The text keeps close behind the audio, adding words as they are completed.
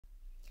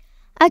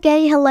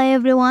Okay, hello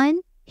everyone.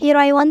 Here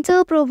I want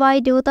to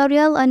provide a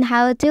tutorial on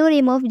how to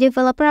remove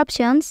developer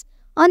options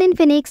on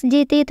Infinix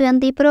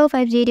GT20 Pro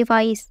 5G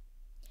device.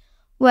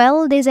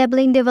 Well,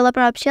 disabling developer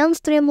options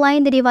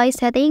streamline the device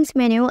settings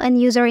menu and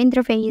user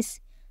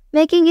interface,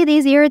 making it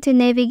easier to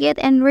navigate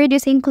and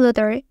reducing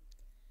clutter.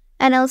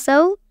 And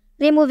also,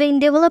 removing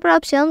developer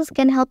options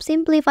can help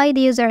simplify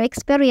the user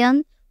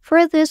experience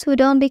for those who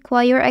don't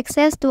require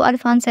access to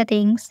advanced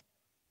settings.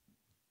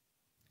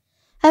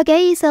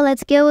 Okay, so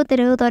let's go to the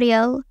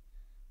tutorial.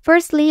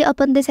 Firstly,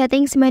 open the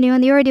settings menu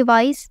on your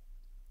device.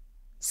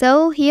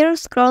 So here,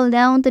 scroll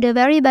down to the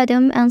very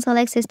bottom and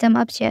select system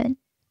option.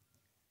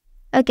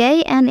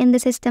 Okay, and in the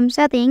system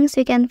settings,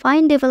 you can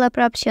find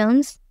developer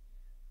options.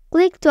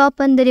 Click to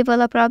open the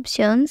developer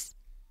options.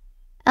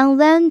 And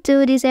then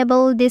to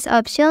disable this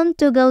option,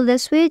 toggle the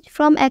switch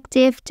from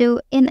active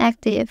to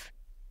inactive.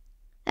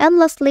 And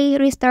lastly,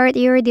 restart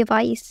your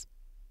device.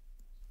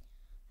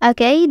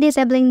 Okay,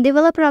 disabling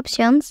developer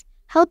options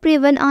help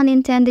prevent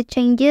unintended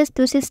changes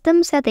to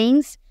system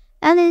settings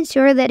and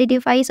ensure that the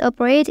device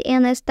operates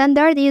in a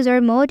standard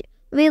user mode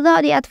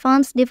without the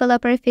advanced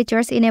developer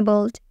features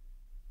enabled.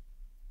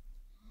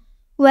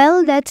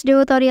 Well, that's the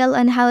tutorial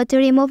on how to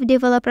remove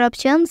developer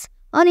options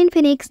on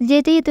Infinix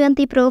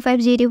GT20 Pro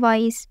 5G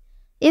device.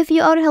 If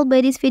you are helped by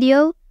this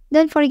video,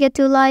 don't forget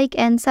to like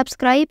and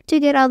subscribe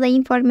to get all the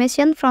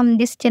information from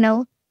this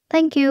channel.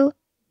 Thank you.